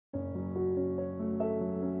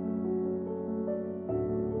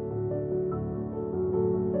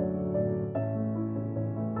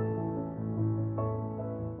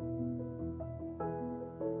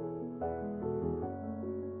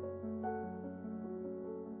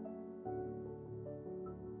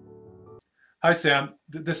Hi, Sam.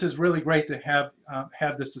 This is really great to have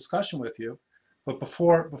this discussion with you. But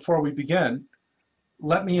before we begin,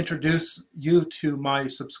 let me introduce you to my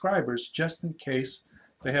subscribers, just in case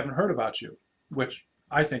they haven't heard about you, which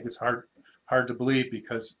I think is hard to believe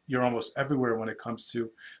because you're almost everywhere when it comes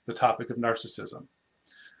to the topic of narcissism.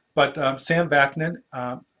 But Sam Vaknin,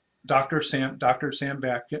 Dr. Sam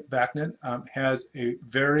Vaknin, has a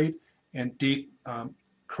varied and deep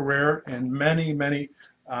career in many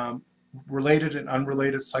um, related and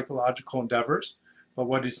unrelated psychological endeavors. But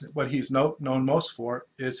what he's known most for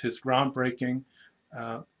is his groundbreaking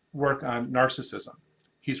uh, work on narcissism.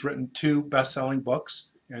 He's written two best-selling books,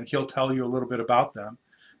 and he'll tell you a little bit about them.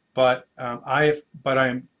 But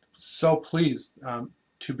I'm so pleased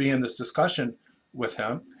to be in this discussion with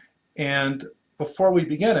him. And before we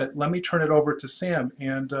begin it, let me turn it over to Sam,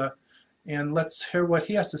 and let's hear what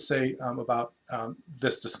he has to say about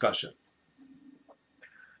this discussion.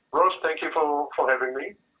 Ross, thank you for having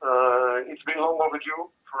me. It's been long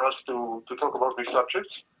overdue for us to talk about these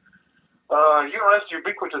subjects. You're as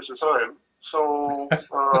ubiquitous as I am, so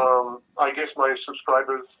I guess my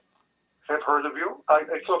subscribers have heard of you.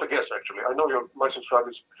 It's not a guess, actually. I know my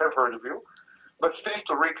subscribers have heard of you. But still,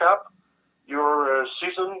 to recap, you're a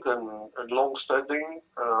seasoned and long-standing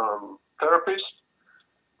therapist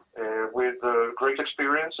with great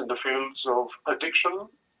experience in the fields of addiction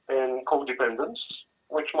and codependence,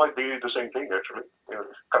 which might be the same thing, actually,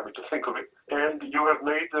 coming to think of it. And you have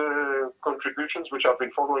made contributions, which I've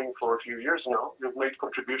been following for a few years now. You've made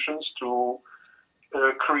contributions to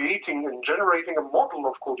creating and generating a model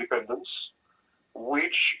of codependence,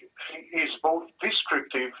 which is both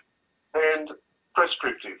descriptive and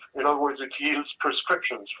prescriptive. In other words, it yields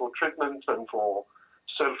prescriptions for treatment and for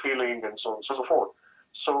self-healing and so on and so forth.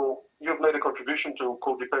 So you've made a contribution to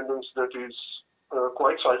codependence that is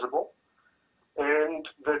quite sizable, and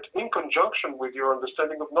that in conjunction with your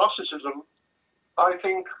understanding of narcissism, I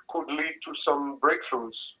think could lead to some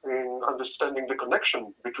breakthroughs in understanding the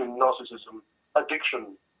connection between narcissism,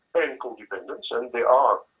 addiction, and codependence, and there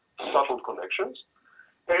are subtle connections,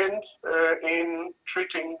 and in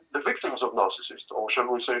treating the victims of narcissists, or shall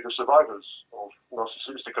we say the survivors of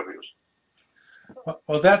narcissistic abuse.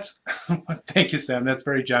 Well, that's thank you, Sam. That's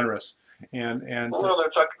very generous, and well,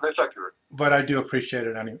 that's accurate. But I do appreciate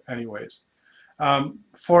it anyways.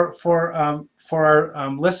 For our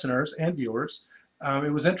listeners and viewers,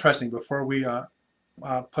 it was interesting before we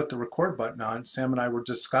put the record button on. Sam and I were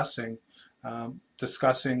discussing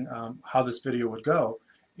how this video would go,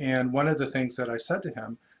 and one of the things that I said to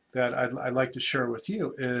him that I'd like to share with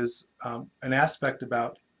you is an aspect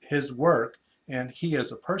about his work and he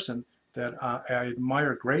as a person that I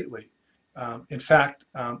admire greatly. In fact,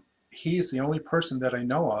 he is the only person that I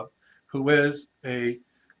know of who is a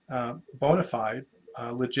bona fide,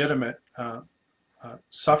 legitimate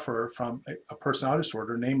sufferer from a personality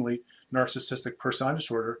disorder, namely narcissistic personality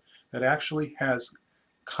disorder, that actually has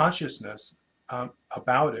consciousness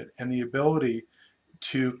about it and the ability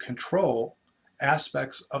to control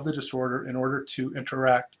aspects of the disorder in order to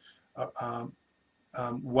interact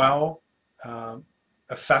well,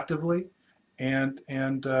 effectively, and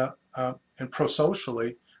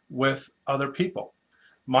pro-socially with other people.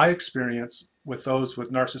 My experience with those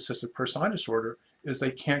with narcissistic personality disorder is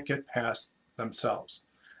they can't get past themselves.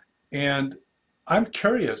 And I'm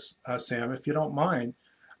curious, Sam, if you don't mind,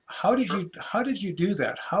 how did you do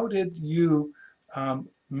that? How did you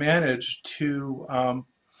manage to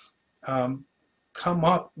come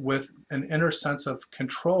up with an inner sense of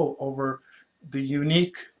control over the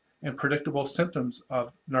unique and predictable symptoms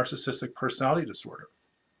of narcissistic personality disorder?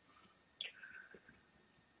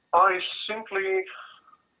 I simply,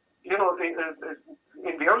 in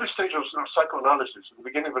the early stages of psychoanalysis, at the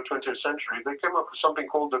beginning of the 20th century, they came up with something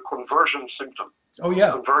called the conversion symptom. Oh,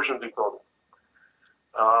 yeah. Conversion disorder.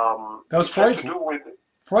 That was Freud's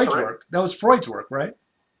work. That was Freud's work, right?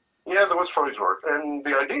 Yeah, that was Freud's work. And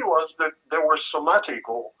the idea was that there were somatic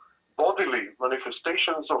or bodily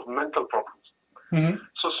manifestations of mental problems. Mm-hmm.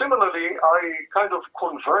 So similarly, I kind of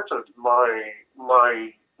converted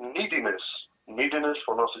my neediness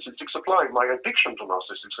for narcissistic supply, my addiction to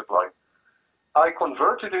narcissistic supply. I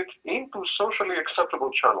converted it into socially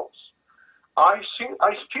acceptable channels. I still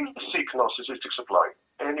seek narcissistic supply,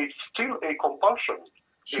 and it's still a compulsion.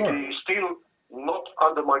 Sure. It is still not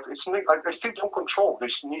under my. I still don't control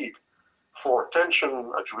this need for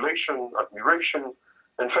attention, adulation, admiration,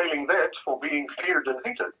 and failing that, for being feared and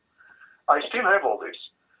hated. I still have all this,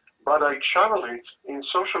 but I channel it in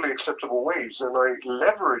socially acceptable ways, and I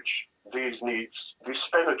leverage these needs, this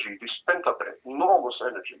energy, this pent-up enormous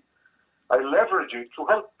energy. I leverage it to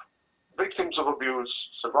help victims of abuse,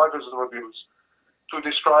 survivors of abuse, to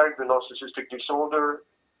describe the narcissistic disorder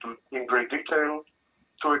in great detail,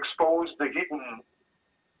 to expose the hidden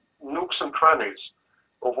nooks and crannies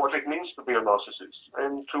of what it means to be a narcissist,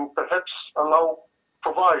 and to perhaps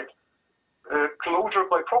provide closure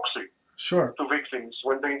by proxy Sure. to victims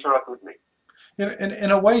when they interact with me.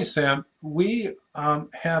 In a way, Sam, we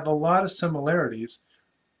have a lot of similarities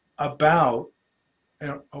about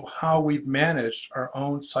how we've managed our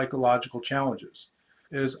own psychological challenges.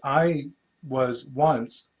 I was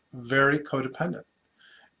once very codependent,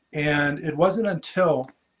 and it wasn't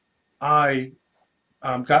until I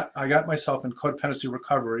got myself in codependency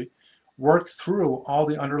recovery, worked through all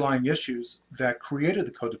the underlying issues that created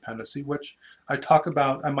the codependency, which I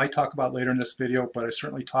might talk about later in this video, but I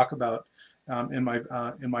certainly talk about in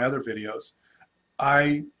my other videos.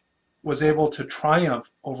 I was able to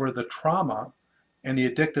triumph over the trauma and the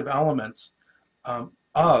addictive elements of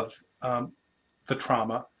the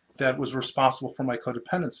trauma that was responsible for my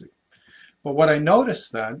codependency. But what I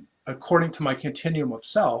noticed then, according to my continuum of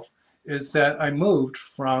self, is that I moved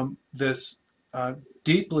from this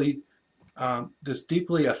deeply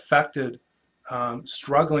affected,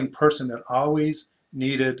 struggling person that always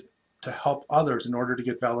needed to help others in order to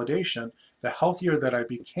get validation. The healthier that I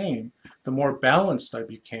became, the more balanced I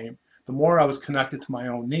became, the more I was connected to my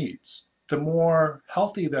own needs. The more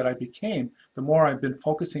healthy that I became, the more I've been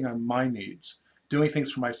focusing on my needs, doing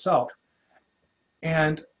things for myself.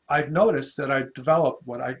 And I've noticed that I've developed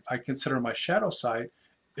what I consider my shadow side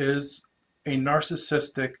is a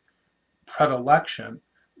narcissistic predilection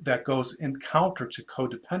that goes in counter to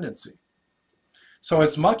codependency. So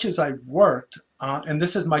as much as I've worked, and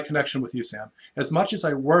this is my connection with you, Sam, as much as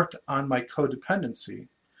I worked on my codependency,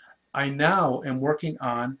 I now am working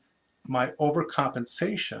on my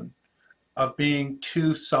overcompensation of being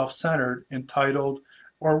too self-centered, entitled,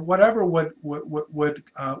 or whatever would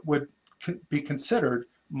be considered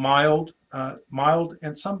mild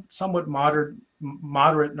and somewhat moderate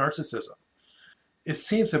narcissism. It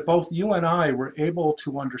seems that both you and I were able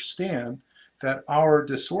to understand that our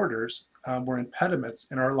disorders were impediments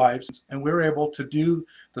in our lives, and we were able to do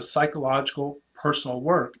the psychological, personal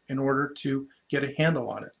work in order to get a handle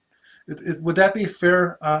on it. Would that be a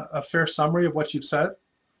fair summary of what you've said?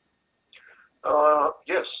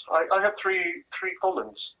 Yes, I have three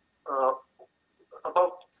comments.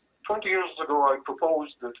 About 20 years ago, I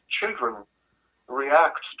proposed that children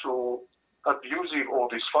react to abusive or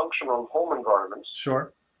dysfunctional home environments,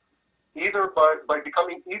 Sure. either by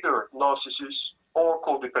becoming either narcissists or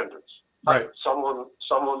codependents. Right. Someone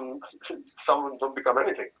don't become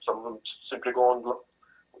anything. Some of them simply go on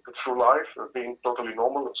through life being totally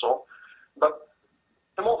normal and so on. But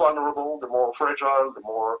the more vulnerable, the more fragile, the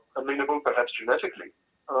more amenable, perhaps genetically,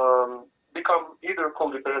 become either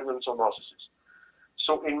codependents or narcissists.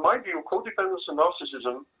 So in my view, codependence and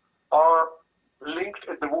narcissism are linked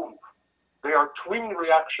at the womb. They are twin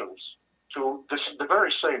reactions to the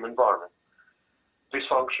very same environment.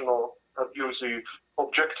 Dysfunctional, abusive,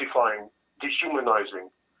 objectifying, dehumanizing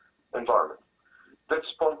environment.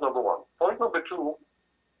 That's point number one. Point number two,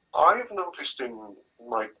 I've noticed in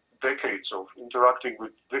my decades of interacting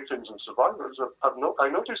with victims and survivors, I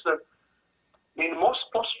noticed that in most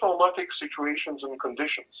post-traumatic situations and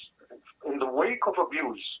conditions, in the wake of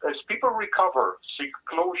abuse, as people recover, seek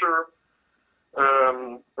closure,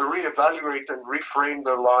 reevaluate and reframe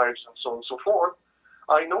their lives and so on and so forth,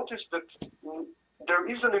 I noticed that there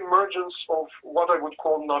is an emergence of what I would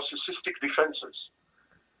call narcissistic defenses.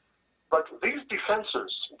 But these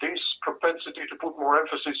defenses, this propensity to put more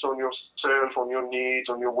emphasis on yourself, on your needs,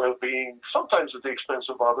 on your well-being, sometimes at the expense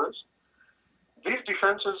of others, these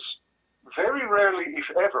defenses very rarely, if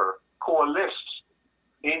ever, coalesce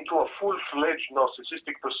into a full-fledged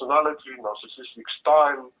narcissistic personality, narcissistic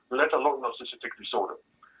style, let alone narcissistic disorder.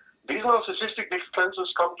 These narcissistic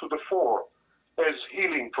defenses come to the fore as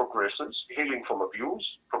healing progresses, healing from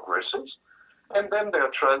abuse progresses, and then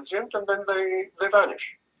they're transient, and then they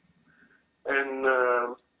vanish. And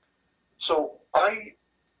so I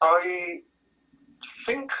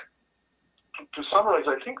think, to summarize,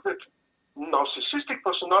 I think that narcissistic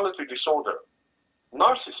personality disorder,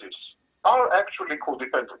 narcissists, are actually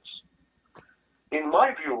codependents. In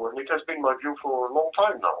my view, and it has been my view for a long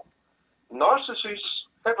time now, narcissism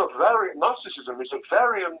is a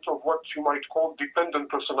variant of what you might call dependent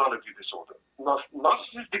personality disorder.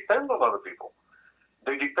 Narcissists depend on other people.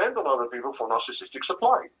 They depend on other people for narcissistic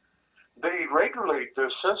supply. They regulate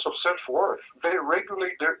their sense of self-worth. They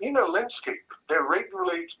regulate their inner landscape. They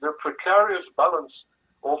regulate their precarious balance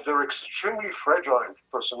of their extremely fragile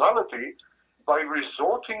personality by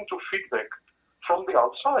resorting to feedback from the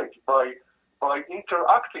outside, by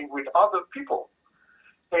interacting with other people.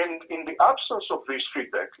 And in the absence of this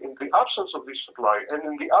feedback, in the absence of this supply, and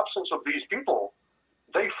in the absence of these people,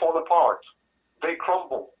 they fall apart, they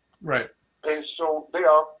crumble. Right. And so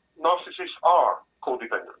narcissists are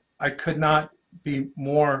codependent. I could not be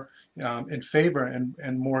more in favor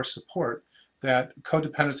and more support that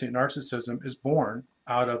codependency and narcissism is born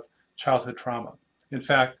out of childhood trauma. In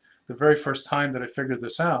fact, the very first time that I figured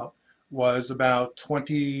this out was about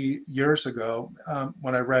 20 years ago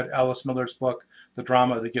when I read Alice Miller's book, The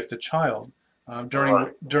Drama of the Gifted Child,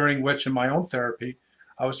 during which in my own therapy,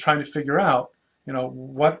 I was trying to figure out,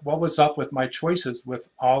 what was up with my choices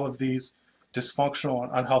with all of these dysfunctional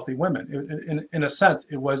and unhealthy women. In a sense,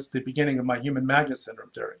 it was the beginning of my human magnet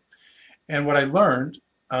syndrome theory. And what I learned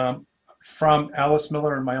from Alice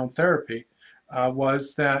Miller in my own therapy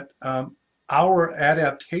was that our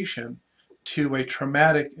adaptation to a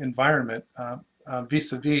traumatic environment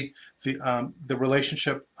vis-a-vis the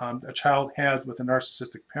relationship a child has with a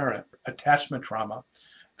narcissistic parent, attachment trauma,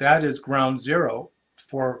 that is ground zero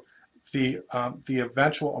for the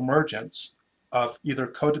eventual emergence of either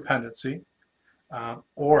codependency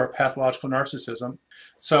or pathological narcissism.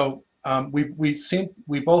 So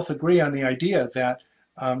we both agree on the idea that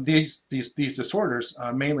these disorders,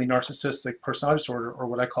 mainly narcissistic personality disorder, or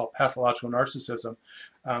what I call pathological narcissism,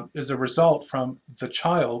 is a result from the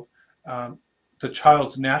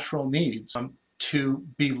child's natural needs to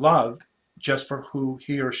be loved just for who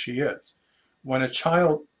he or she is. When a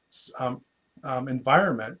child's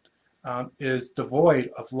environment is devoid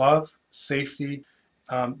of love, safety,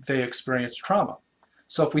 they experience trauma.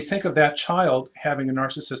 So if we think of that child having a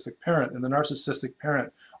narcissistic parent, and the narcissistic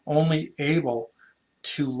parent only able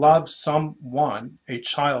to love someone, a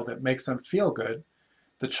child, that makes them feel good,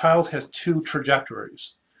 the child has two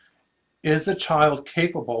trajectories. Is the child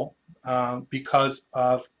capable, because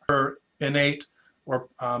of her innate or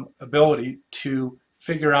ability to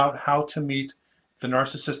figure out how to meet the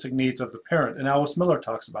narcissistic needs of the parent? And Alice Miller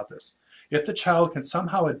talks about this. If the child can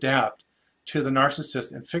somehow adapt to the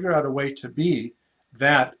narcissist and figure out a way to be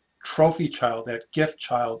that trophy child, that gift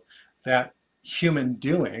child, that human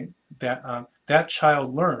doing, that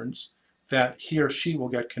child learns that he or she will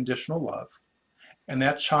get conditional love, and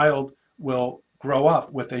that child will grow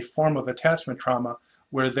up with a form of attachment trauma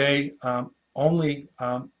where they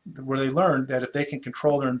where they learn that if they can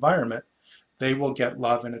control their environment, they will get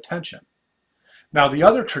love and attention. Now, the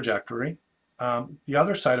other trajectory, the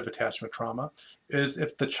other side of attachment trauma, is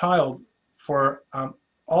if the child, for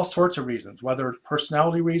all sorts of reasons, whether it's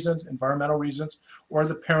personality reasons, environmental reasons, or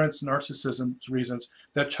the parent's narcissism reasons,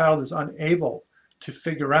 that child is unable to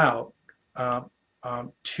figure out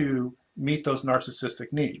to meet those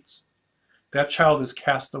narcissistic needs. That child is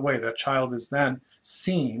cast away. That child is then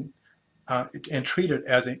seen and treated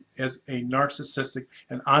as a narcissistic,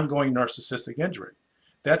 an ongoing narcissistic injury.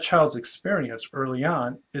 That child's experience early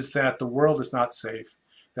on is that the world is not safe,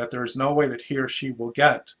 that there is no way that he or she will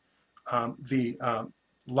get the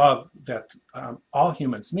love that all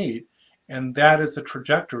humans need, and that is the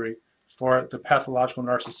trajectory for the pathological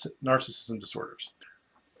narcissism disorders.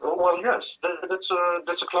 Well, yes,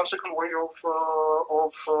 that's a classical way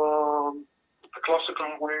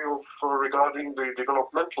of regarding the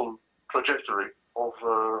developmental trajectory of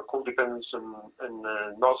codependence and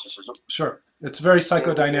narcissism. Sure, it's very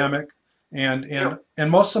psychodynamic,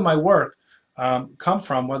 and most of my work come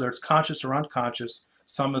from, whether it's conscious or unconscious,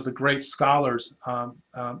 some of the great scholars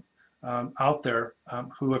out there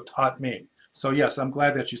who have taught me. So yes, I'm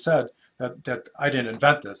glad that you said that I didn't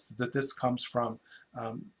invent this, that this comes from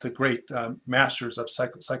the great masters of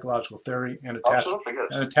psychological theory and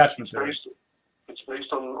attachment theory. It's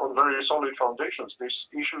based on very solid foundations. These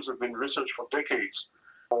issues have been researched for decades.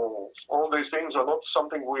 All these things are not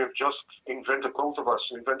something we have just invented, both of us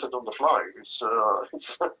invented on the fly. It's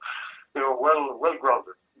well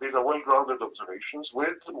grounded. These are well grounded observations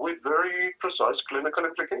with very precise clinical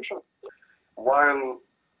implication. While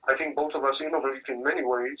I think both of us innovate in many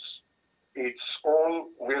ways, it's all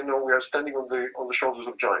we are standing on the shoulders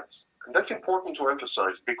of giants, and that's important to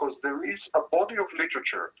emphasize because there is a body of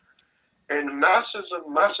literature and masses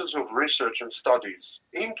and masses of research and studies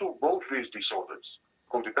into both these disorders,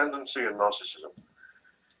 codependency and narcissism.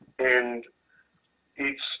 And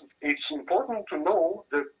it's important to know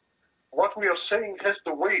that what we are saying has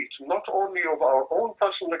the weight not only of our own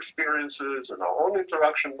personal experiences and our own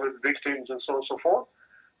interaction with victims and so on and so forth,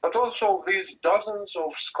 but also these dozens of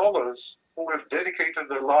scholars who have dedicated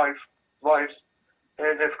their lives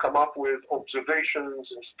and have come up with observations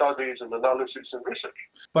and studies and analysis and research.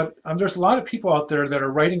 But there's a lot of people out there that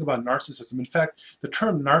are writing about narcissism. In fact, the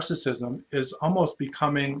term narcissism is almost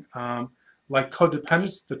becoming like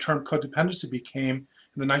codependency. The term codependency became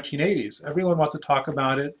in the 1980s. Everyone wants to talk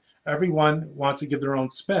about it. Everyone wants to give their own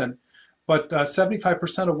spin. But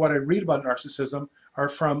 75% of what I read about narcissism are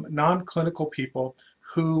from non-clinical people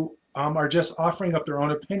who are just offering up their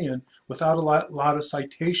own opinion without a lot of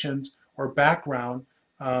citations or background,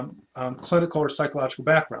 clinical or psychological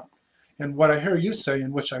background. And what I hear you say,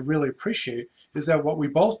 and which I really appreciate, is that what we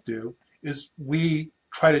both do is we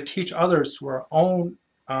try to teach others through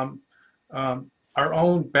our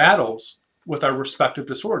own battles with our respective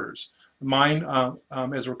disorders. Mine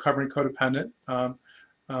as a recovering codependent,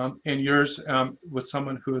 and yours with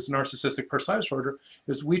someone who is narcissistic personality disorder,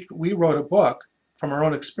 is we wrote a book from our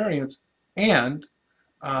own experience and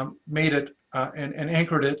made it and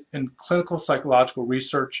anchored it in clinical psychological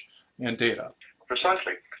research and data.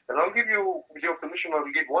 Precisely. And I'll give you, with your permission, I'll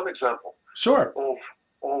give one example. Sure.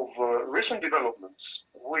 Of recent developments,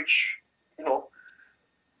 which, you know,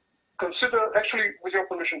 consider, actually, with your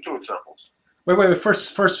permission, two examples. Wait.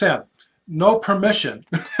 First, Sam. No permission.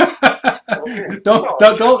 Okay.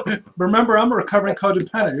 Don't. Remember, I'm a recovering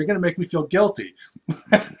codependent. You're going to make me feel guilty.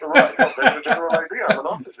 Right. Well, that's the general idea. I'm an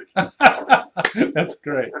narcissist. That's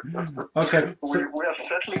great. Okay. So, we are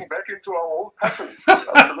settling back into our old patterns.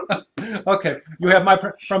 Absolutely. Okay. You have my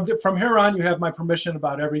from here on. You have my permission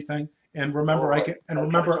about everything. And remember, I can. And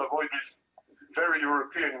remember. To avoid this very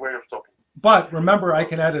European way of talking. But remember, I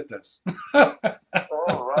can edit this. All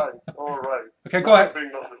right. All right. Okay. Go ahead.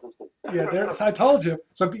 Yeah. I told you.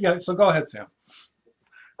 So yeah. So go ahead, Sam.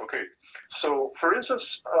 Okay. So, for instance,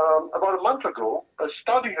 about a month ago, a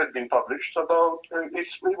study had been published about it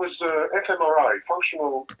was fMRI,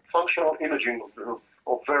 functional imaging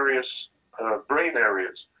of various brain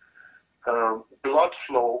areas. Blood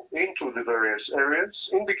flow into the various areas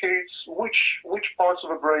indicates which parts of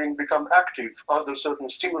the brain become active under certain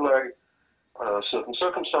stimuli, certain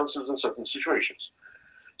circumstances, and certain situations.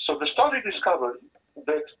 So the study discovered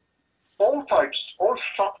that all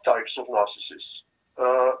subtypes of narcissists,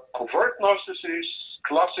 covert narcissists,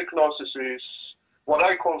 classic narcissists, what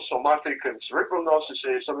I call somatic and cerebral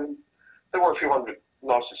narcissists. I mean, there were a few hundred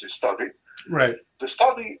narcissists studied. Right. The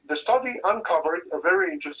study uncovered a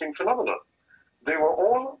very interesting phenomenon. They were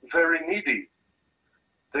all very needy.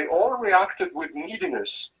 They all reacted with neediness.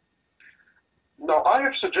 Now, I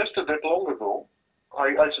have suggested that long ago.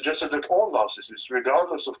 I suggested that all narcissists,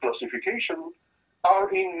 regardless of classification, are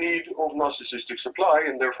in need of narcissistic supply,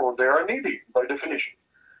 and therefore they are needy by definition.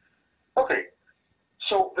 Okay,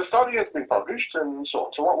 so the study has been published and so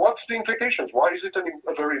on. So what's the implications? Why is it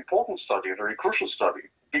a very important study, a very crucial study?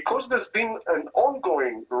 Because there's been an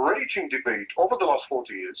ongoing, raging debate over the last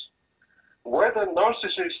 40 years whether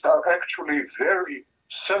narcissists are actually very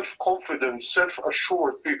self-confident,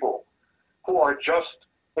 self-assured people who are just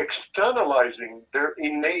externalizing their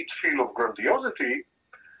innate feel of grandiosity,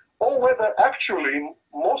 or whether actually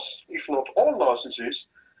most, if not all narcissists,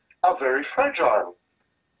 are very fragile.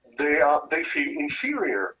 They feel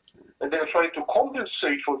inferior, and they're trying to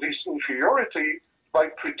compensate for this inferiority by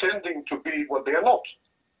pretending to be what they are not.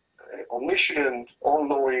 Omniscient,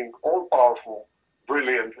 all-knowing, all-powerful,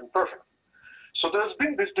 brilliant, and perfect. So there's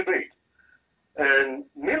been this debate. And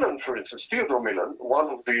Millen, for instance, Theodore Millen, one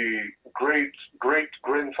of the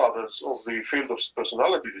great-grandfathers of the field of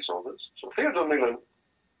personality disorders, so Theodore Millen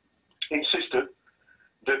insisted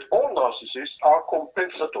that all narcissists are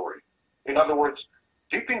compensatory. In other words,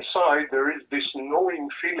 deep inside there is this knowing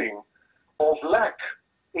feeling of lack,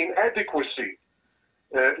 inadequacy,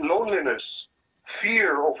 loneliness,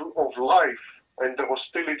 fear of life and the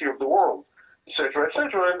hostility of the world, etc.,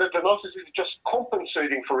 etc., and that the narcissist is just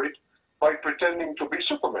compensating for it by pretending to be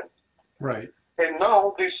Superman. Right. And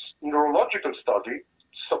now this neurological study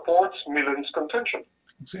supports Millen's contention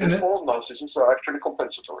that all narcissists are actually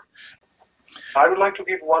compensatory. I would like to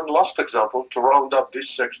give one last example to round up this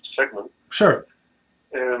segment. Sure.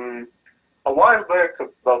 A while back,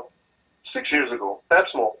 about 6 years ago,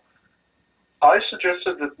 perhaps more, I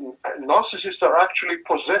suggested that narcissists are actually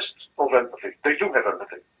possessed of empathy. They do have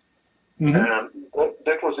empathy. Mm-hmm. And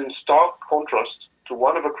that was in stark contrast to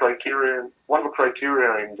one of the criteria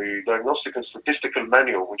in the Diagnostic and Statistical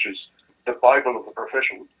Manual, which is the Bible of the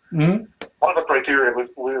profession. Mm-hmm. One of the criteria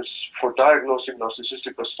was for diagnosing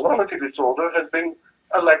narcissistic personality disorder has been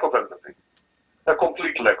a lack of empathy, a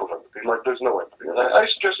complete lack of empathy, like there's no empathy. And I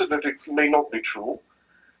suggested that it may not be true.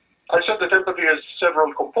 I said that empathy has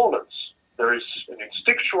several components. There is an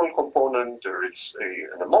instinctual component, there is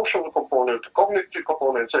an emotional component, a cognitive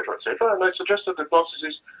component, etc., etc. And I suggested that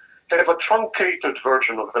narcissists have a truncated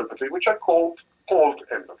version of empathy, which I called cold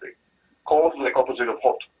empathy, cold like opposite of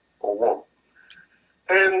hot or warm.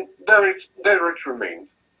 And there it remained.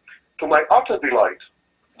 To my utter delight,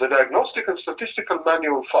 the Diagnostic and Statistical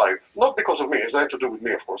Manual 5, not because of me, it's nothing to do with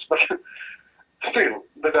me, of course, but still,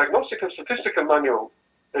 the Diagnostic and Statistical Manual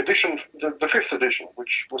edition, the fifth edition, which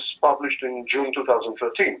was published in June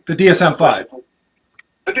 2013. The DSM-5.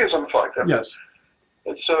 The DSM-5, yeah. Yes.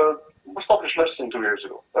 It's was published less than 2 years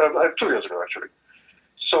ago. 2 years ago, actually.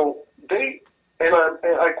 So they, and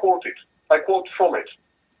I quote it. I quote from it.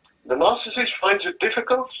 The narcissist finds it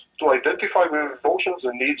difficult to identify with emotions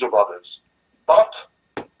and needs of others, but,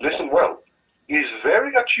 listen well, is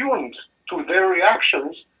very attuned to their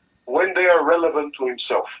reactions when they are relevant to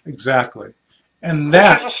himself. Exactly. And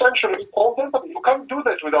that is essentially called empathy. You can't do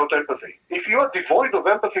that without empathy. If you are devoid of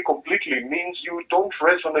empathy completely, means you don't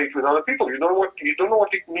resonate with other people. You don't know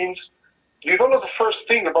what it means. You don't know the first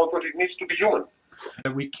thing about what it means to be human.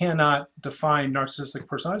 we cannot define narcissistic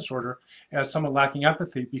personality disorder as someone lacking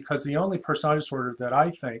empathy, because the only personality disorder that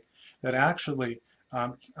I think that actually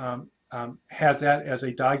has that as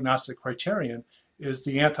a diagnostic criterion is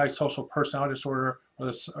the antisocial personality disorder or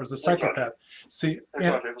the psychopath. See,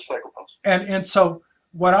 exactly, the psychopath. And so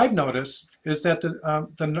what I've noticed is that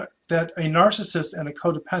that a narcissist and a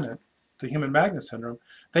codependent, the human magnet syndrome,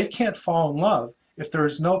 they can't fall in love if there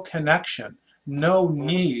is no connection, no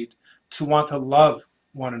need to want to love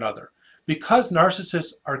one another. Because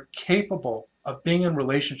narcissists are capable of being in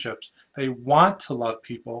relationships, they want to love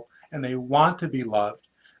people and they want to be loved,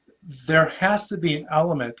 there has to be an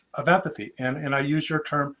element of empathy. And I use your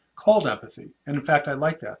term, cold empathy. And in fact, I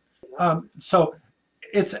like that. So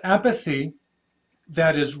it's empathy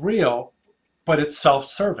that is real, but it's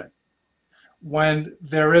self-serving. When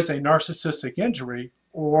there is a narcissistic injury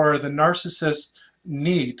or the narcissist's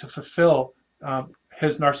need to fulfill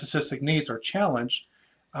his narcissistic needs are challenged,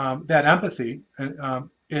 that empathy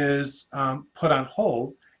is put on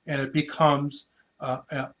hold, and it becomes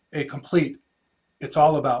a complete, it's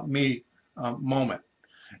all about me moment.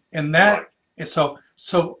 And that,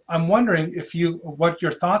 so I'm wondering if what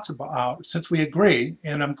your thoughts about, since we agree,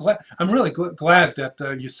 and I'm really glad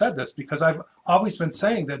that you said this, because I've always been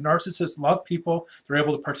saying that narcissists love people, they're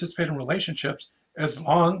able to participate in relationships as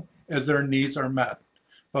long as their needs are met.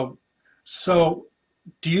 But so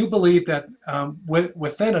do you believe that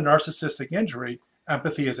within a narcissistic injury,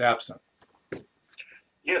 empathy is absent?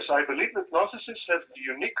 Yes, I believe that narcissists have the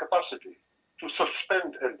unique capacity to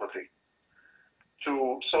suspend empathy,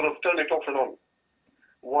 to sort of turn it off and on.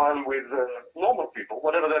 While with normal people,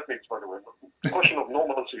 whatever that means, by the way, the question of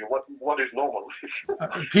normalcy, what is normal?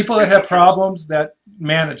 People that have problems that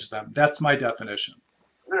manage them, that's my definition.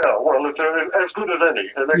 Yeah, well, it's as good as any,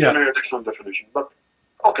 and actually an excellent definition. But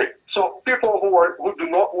okay, so people who are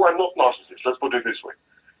not narcissists, let's put it this way.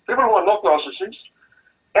 People who are not narcissists,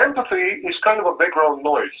 empathy is kind of a background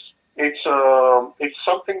noise. It's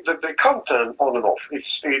something that they can't turn on and off.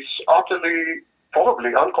 It's utterly,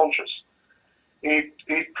 probably unconscious.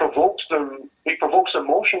 It provokes them. It provokes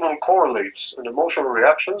emotional correlates and emotional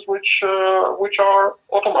reactions, which are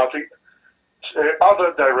automatic,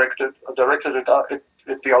 directed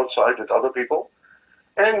at the outside, at other people,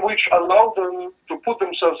 and which allow them to put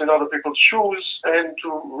themselves in other people's shoes and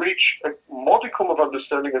to reach a modicum of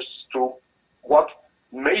understanding as to what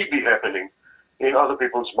may be happening in other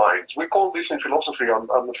people's minds. We call this in philosophy, I'm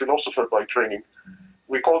a philosopher by training,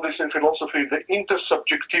 we call this in philosophy the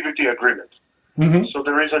intersubjectivity agreement. Mm-hmm. So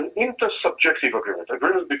there is an intersubjective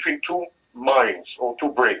agreement between two minds or two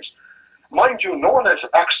brains. Mind you, no one has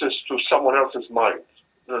access to someone else's mind.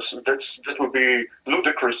 That would be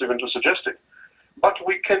ludicrous even to suggest it. But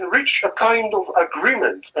we can reach a kind of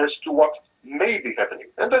agreement as to what may be happening,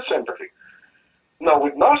 and that's empathy. Now,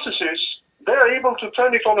 with narcissists, they're able to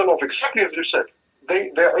turn it on and off, exactly as you said.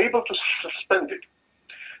 They're able to suspend it.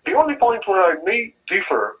 The only point where I may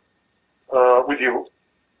differ with you,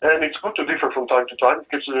 and it's good to differ from time to time, it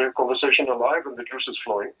keeps the conversation alive and the juice is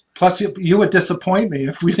flowing. Plus, you would disappoint me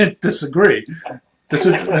if we didn't disagree.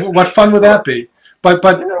 What fun would that be? But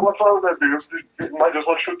yeah, what fun would that be? You might as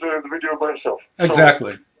well shoot the video by yourself.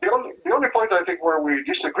 Exactly. So the only point I think where we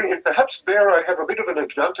disagree, and perhaps there I have a bit of an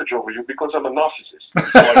advantage over you because I'm a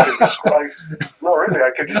narcissist. So I can describe. No, really,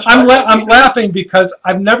 I can describe. I'm laughing because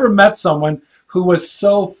I've never met someone who was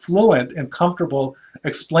so fluent and comfortable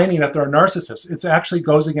explaining that they're a narcissist. It actually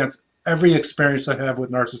goes against every experience I have with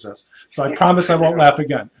narcissists. So I promise I won't laugh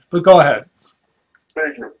again. But go ahead.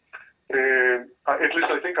 Thank you. At least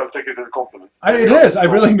I think I'll take it as a compliment. It is. I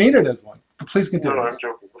really mean it as one. But please continue. No, I'm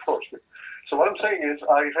joking, of course. So what I'm saying is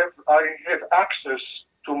I have access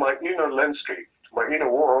to my inner landscape, to my inner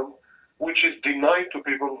world, which is denied to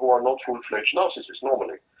people who are not full-fledged narcissists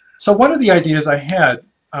normally. So one of the ideas I had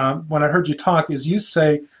when I heard you talk is you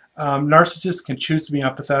say narcissists can choose to be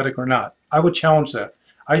empathetic or not. I would challenge that.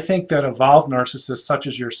 I think that evolved narcissists such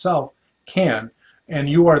as yourself can, and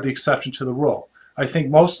you are the exception to the rule. I think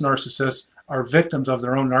most narcissists are victims of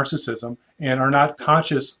their own narcissism and are not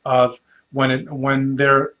conscious of when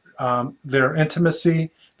their intimacy,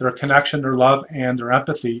 their connection, their love, and their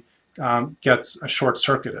empathy gets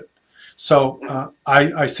short-circuited. So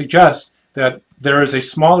I suggest that there is a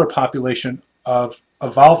smaller population of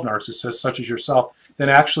evolved narcissists, such as yourself, that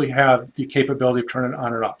actually have the capability of turning it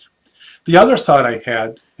on and off. The other thought I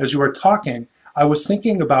had, as you were talking, I was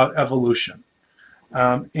thinking about evolution.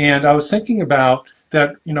 And I was thinking about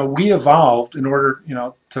that, we evolved in order,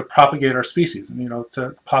 to propagate our species and,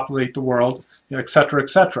 to populate the world, et cetera, et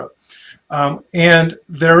cetera. And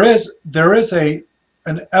there is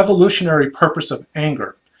an evolutionary purpose of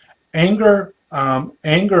anger. Anger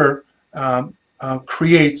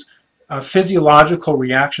creates physiological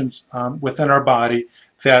reactions within our body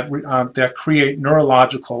that create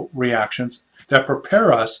neurological reactions that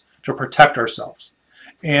prepare us to protect ourselves.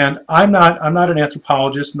 And I'm not an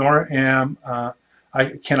anthropologist, nor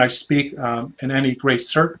can I speak in any great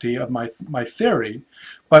certainty of my theory,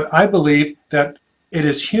 but I believe that it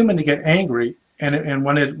is human to get angry, and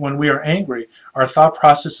when we are angry, our thought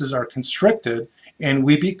processes are constricted, and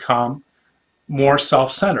we become more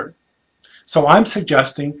self-centered. So I'm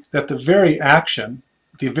suggesting that the very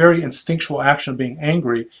instinctual action of being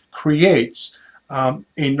angry creates a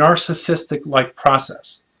narcissistic-like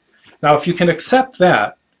process. Now, if you can accept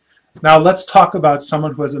that, now let's talk about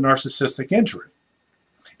someone who has a narcissistic injury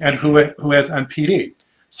and who has NPD.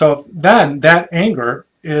 So then that anger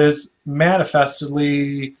is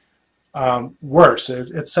manifestly worse.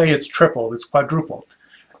 Say it's tripled, it's quadrupled.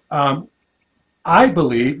 I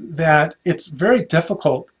believe that it's very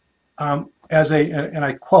difficult and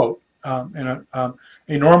I quote, a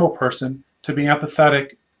normal person to be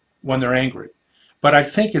empathetic when they're angry. But I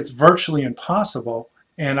think it's virtually impossible,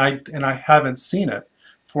 and I haven't seen it,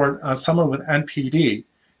 for someone with NPD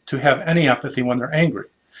to have any empathy when they're angry.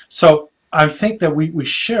 So I think that we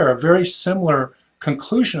share a very similar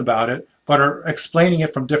conclusion about it, but are explaining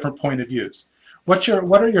it from different point of views. What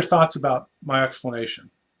are your thoughts about my explanation?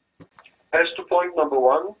 As to point number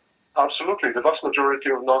one, absolutely, the vast majority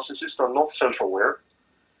of narcissists are not self-aware,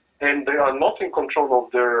 and they are not in control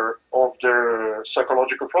of their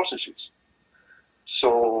psychological processes.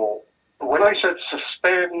 So when I said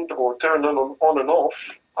suspend or turn on and off,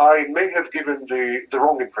 I may have given the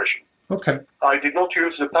wrong impression. Okay. I did not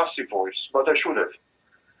use the passive voice, but I should have.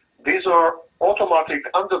 These are automatic,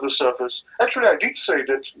 under the surface. Actually, I did say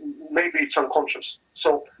that maybe it's unconscious.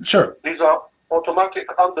 So sure. These are automatic,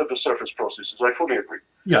 under the surface processes. I fully agree.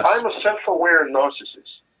 Yes. I'm a self-aware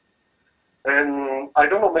narcissist, and I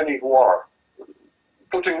don't know many who are,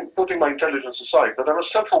 putting my intelligence aside, but I'm a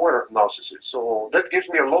self-aware narcissist. So that gives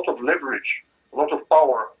me a lot of leverage, a lot of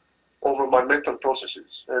power over my mental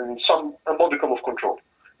processes, and a modicum of control.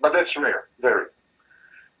 But that's rare, very.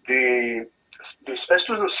 As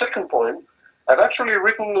to the second point, I've actually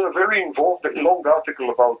written a very involved, long article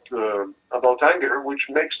about anger, which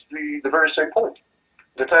makes the very same point,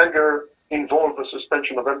 that anger involves a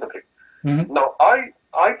suspension of empathy. Mm-hmm. Now,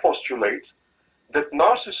 I postulate that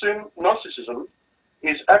narcissism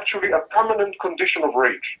is actually a permanent condition of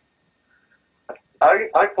rage.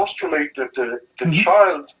 I postulate that the mm-hmm.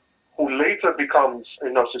 child who later becomes a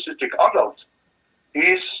narcissistic adult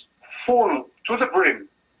is full to the brim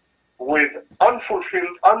with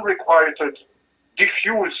unfulfilled, unrequited,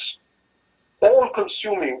 diffuse,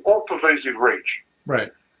 all-consuming, all-pervasive rage.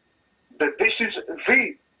 Right. That this is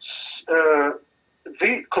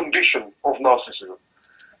the condition of narcissism.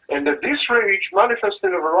 And that this rage manifests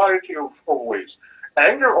in a variety of ways.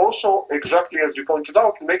 Anger also, exactly as you pointed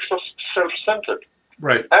out, makes us self-centered.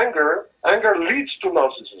 Right. Anger leads to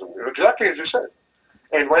narcissism, exactly as you said.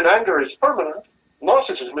 And when anger is permanent,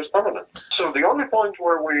 narcissism is permanent. So the only point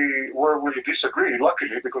where we disagree,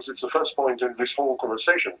 luckily, because it's the first point in this whole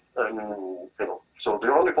conversation, and so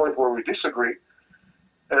the only point where we disagree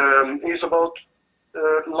is about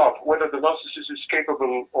love, whether the narcissist is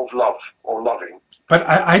capable of love or loving. But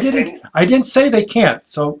I didn't say they can't.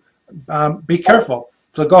 So be careful.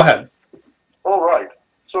 So go ahead. All right.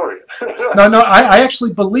 Sorry. No. I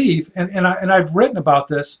actually believe, and I've written about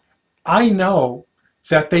this. I know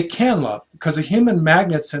that they can love, because a human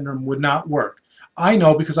magnet syndrome would not work. I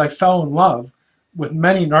know because I fell in love with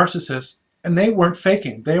many narcissists, and they weren't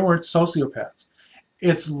faking. They weren't sociopaths.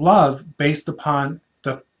 It's love based upon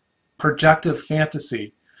the projective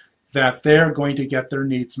fantasy that they're going to get their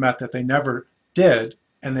needs met that they never did,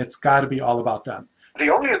 and it's got to be all about them. The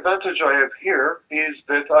only advantage I have here is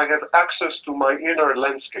that I have access to my inner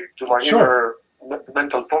landscape, to my sure.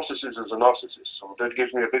 mental processes as a narcissist. So that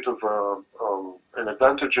gives me a bit of an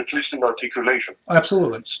advantage, at least in articulation.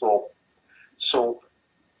 Absolutely. So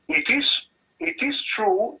it is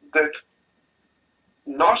true that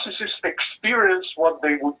narcissists experience what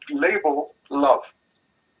they would label love.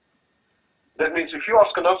 That means if you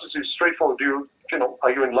ask a narcissist straightforward,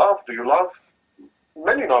 are you in love? Do you love?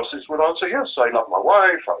 Many narcissists would answer, yes, I love my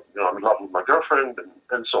wife, I'm in love with my girlfriend,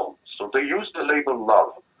 and so on. So they use the label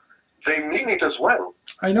love. They mean it as well.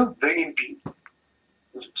 I know.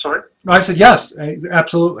 Sorry? No, I said yes,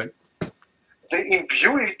 absolutely. They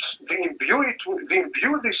imbue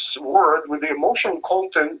this word with an emotional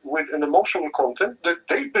content that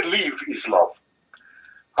they believe is love.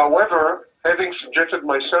 However, having subjected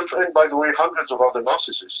myself, and by the way, hundreds of other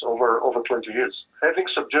narcissists over 20 years, having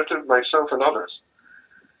subjected myself and others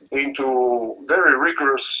into very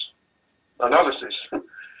rigorous analysis,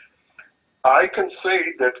 I can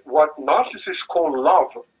say that what narcissists call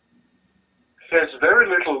love has very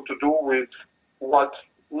little to do with what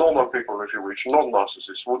normal people, if you wish,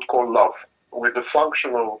 non-narcissists would call love, with the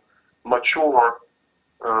functional, mature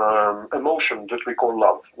emotion that we call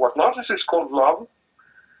love. What narcissists call love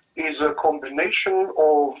is a combination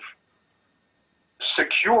of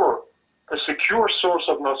a secure source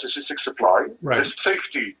of narcissistic supply, right. The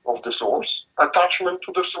safety of the source, attachment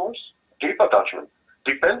to the source, deep attachment,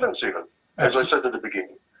 dependence even, as I said at the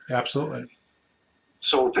beginning. Absolutely.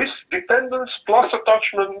 So this dependence plus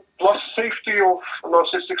attachment plus safety of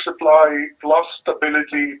narcissistic supply plus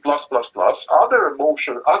stability plus other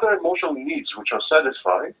emotional needs which are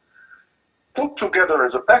satisfied, put together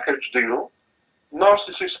as a package deal,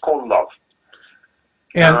 narcissists call love.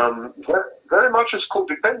 And very much as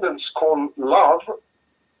codependents call love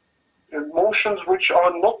emotions which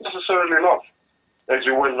are not necessarily love, as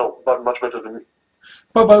you well know, but much better than me.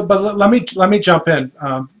 But let me jump in.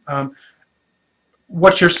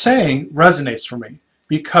 What you're saying resonates for me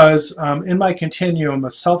because in my continuum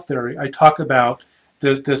of self-theory, I talk about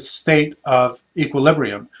this state of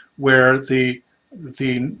equilibrium where the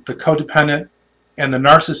codependent and the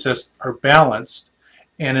narcissist are balanced,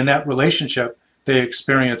 and in that relationship, they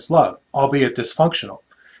experience love, albeit dysfunctional.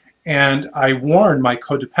 And I warn my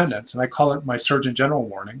codependents, and I call it my Surgeon General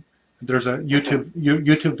warning. There's a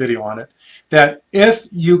YouTube video on it, that if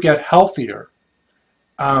you get healthier,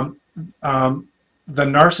 the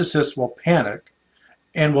narcissist will panic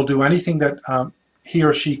and will do anything that he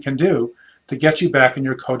or she can do to get you back in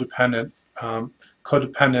your codependent,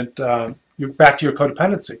 you're back to your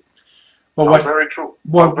codependency. But very true.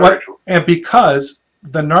 And because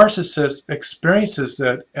the narcissist experiences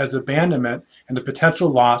it as abandonment and the potential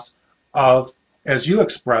loss of, as you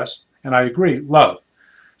expressed, and I agree, love.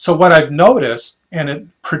 So what I've noticed,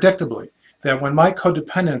 and predictably, that when my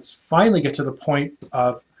codependents finally get to the point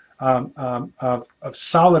of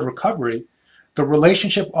solid recovery, the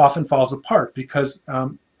relationship often falls apart because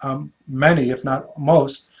many, if not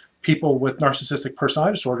most, people with narcissistic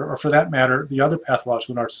personality disorder, or for that matter, the other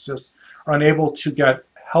pathological narcissists, are unable to get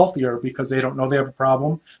healthier because they don't know they have a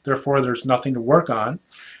problem, therefore there's nothing to work on.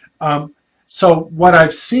 So what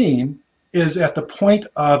I've seen is at the point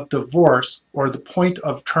of divorce or the point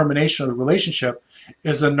of termination of the relationship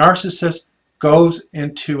is the narcissist goes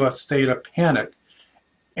into a state of panic.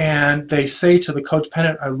 And they say to the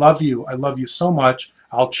codependent, I love you so much,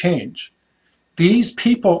 I'll change. These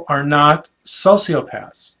people are not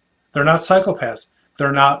sociopaths. They're not psychopaths.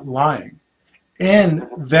 They're not lying. In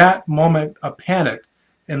that moment of panic,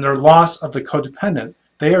 in their loss of the codependent,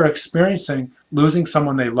 they are experiencing losing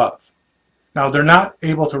someone they love. Now, they're not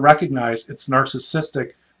able to recognize it's a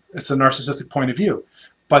narcissistic point of view.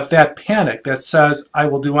 But that panic that says, I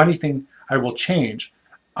will do anything, I will change,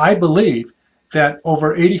 I believe that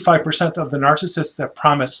over 85% of the narcissists that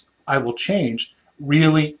promise I will change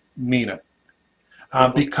really mean it.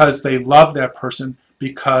 Because they love that person,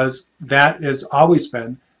 because that has always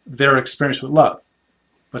been their experience with love.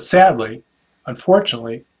 But sadly,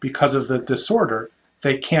 unfortunately, because of the disorder,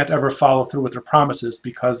 they can't ever follow through with their promises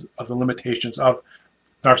because of the limitations of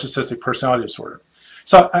narcissistic personality disorder.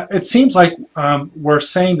 So it seems like we're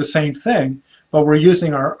saying the same thing, but we're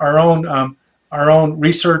using our own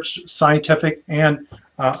research, scientific, and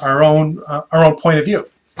our own point of view.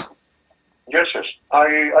 Yes.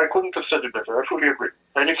 I couldn't have said it better. I fully agree.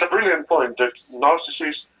 And it's a brilliant point that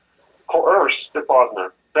narcissists coerce the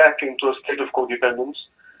partner back into a state of codependence,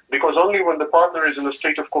 because only when the partner is in a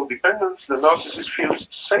state of codependence, the narcissist feels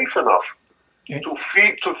safe enough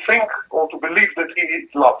to think or to believe that he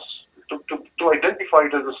loves, to identify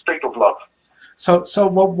it as a state of love. So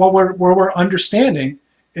what we're understanding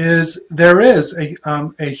is there is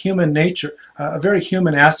a human nature, a very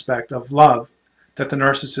human aspect of love that the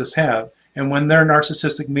narcissists have. And when their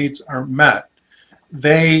narcissistic needs are met,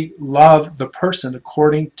 they love the person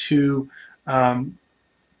according to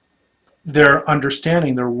their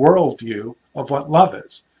understanding, their worldview of what love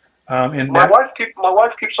is. My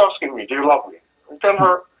wife keeps asking me, "Do you love me?" I tell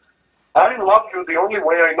her, "I love you the only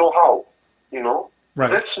way I know how. You know,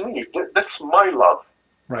 right. That's me. That's my love.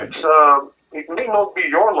 Right. It may not be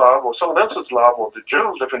your love or someone else's love or the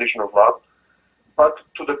general definition of love, but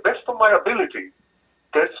to the best of my ability,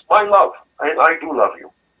 that's my love, and I do love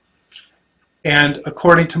you." And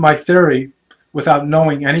according to my theory, without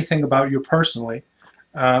knowing anything about you personally,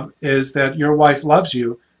 is that your wife loves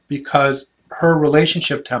you because her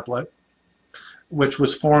relationship template, which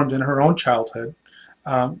was formed in her own childhood,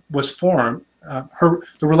 was formed.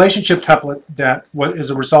 The relationship template that is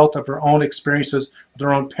a result of her own experiences with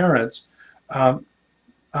her own parents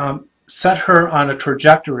set her on a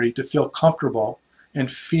trajectory to feel comfortable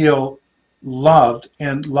and feel loved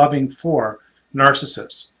and loving for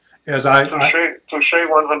narcissists. Touche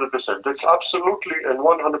 100%. That's absolutely and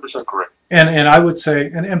 100% correct. And I would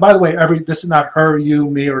say, and by the way, this is not her, you,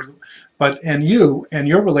 me, and you and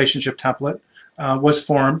your relationship template was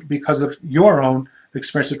formed because of your own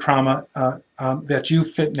experience of trauma that you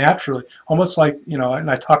fit naturally, almost like,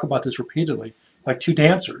 and I talk about this repeatedly, like two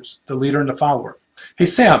dancers, the leader and the follower. Hey,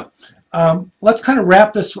 Sam, let's kind of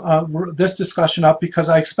wrap this discussion up, because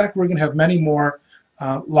I expect we're going to have many more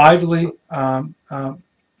lively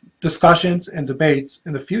discussions and debates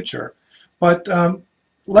in the future. But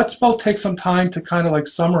let's both take some time to kind of like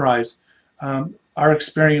summarize our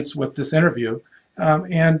experience with this interview,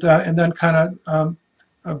 and then kind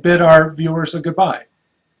of bid our viewers a goodbye.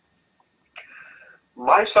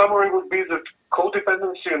 My summary would be that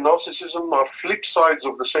codependency and narcissism are flip sides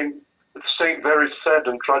of the same very sad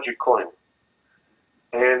and tragic coin.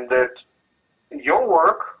 And that your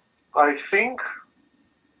work, I think,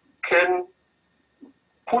 can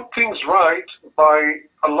put things right by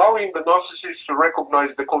allowing the narcissist to recognize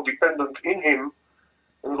the codependent in him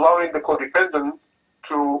and allowing the codependent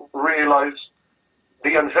to realize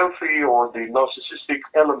the unhealthy or the narcissistic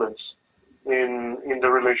elements in the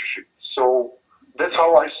relationship. So that's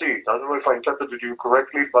how I see it. I don't know if I interpreted you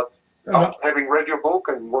correctly, but having read your book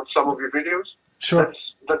and watched some of your videos, sure,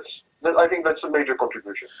 I think that's a major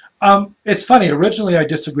contribution. It's funny. Originally, I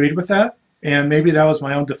disagreed with that, and maybe that was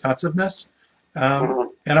my own defensiveness,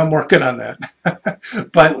 and I'm working on that.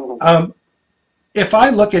 But if I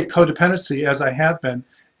look at codependency, as I have been,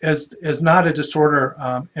 is not a disorder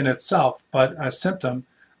in itself, but a symptom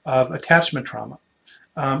of attachment trauma,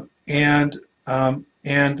 and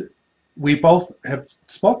we both have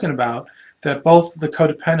spoken about that both the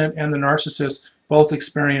codependent and the narcissist both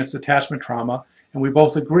experience attachment trauma, and we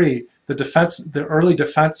both agree the early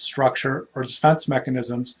defense structure or defense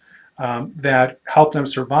mechanisms that help them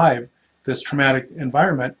survive this traumatic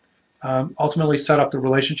environment ultimately set up the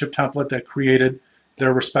relationship template that created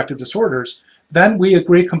their respective disorders. Then we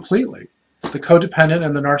agree completely. The codependent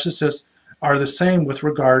and the narcissist are the same with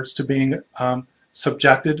regards to being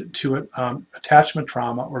subjected to attachment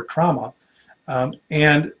trauma or trauma,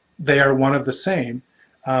 and they are one of the same,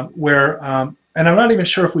 and I'm not even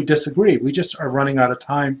sure if we disagree, we just are running out of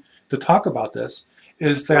time to talk about this,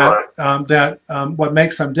 is that what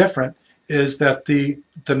makes them different is that the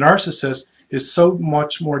narcissist is so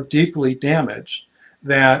much more deeply damaged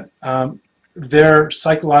that their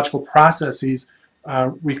psychological processes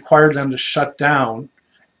require them to shut down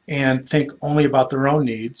and think only about their own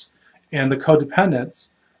needs. And the codependents,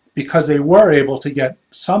 because they were able to get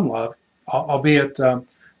some love, albeit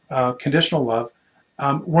conditional love,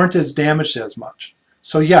 weren't as damaged as much.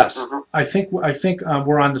 So yes, I think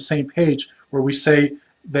we're on the same page where we say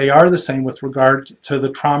they are the same with regard to the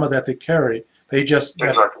trauma that they carry. They just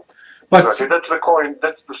exactly. But exactly. That's the coin.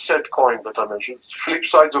 That's the sad coin that I mentioned. Flip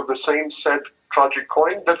sides of the same sad tragic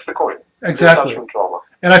coin. That's the coin. Exactly. Trauma.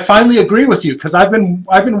 And I finally agree with you, because I've been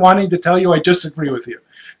wanting to tell you I disagree with you.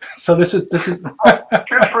 So this is. Feel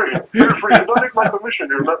free. Feel free. You don't need my permission.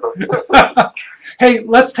 You remember. Hey,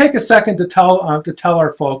 let's take a second to tell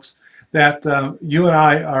our folks that you and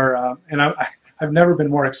I are, and I've never been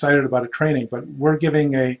more excited about a training, but we're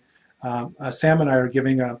giving Sam and I are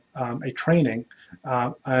giving a training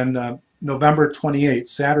on November 28th,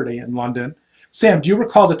 Saturday in London. Sam, do you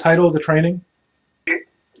recall the title of the training?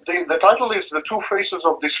 The title is The Two Faces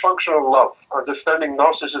of Dysfunctional Love, Understanding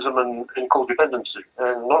Narcissism and Codependency.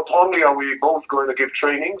 And not only are we both going to give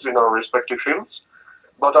trainings in our respective fields,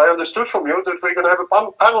 but I understood from you that we're going to have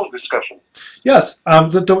a panel discussion. Yes.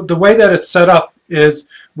 The way that it's set up is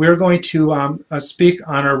we're going to speak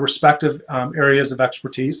on our respective areas of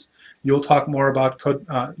expertise. You'll talk more about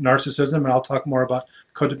narcissism, and I'll talk more about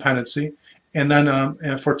codependency. And then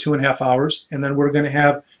and for 2.5 hours. And then we're going to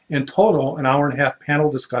have in total an hour-and-a-half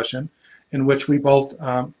panel discussion in which we both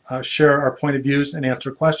share our point of views and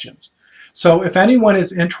answer questions. So if anyone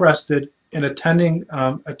is interested in attending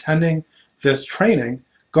this training,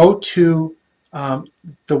 go to the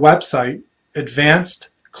website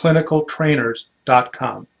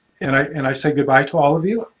advancedclinicaltrainers.com. And I say goodbye to all of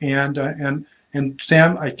you. And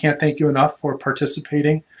Sam, I can't thank you enough for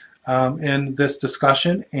participating in this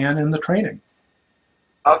discussion and in the training.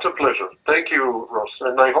 Utter pleasure. Thank you, Ross.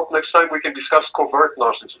 And I hope next time we can discuss covert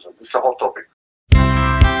narcissism. It's a hot topic.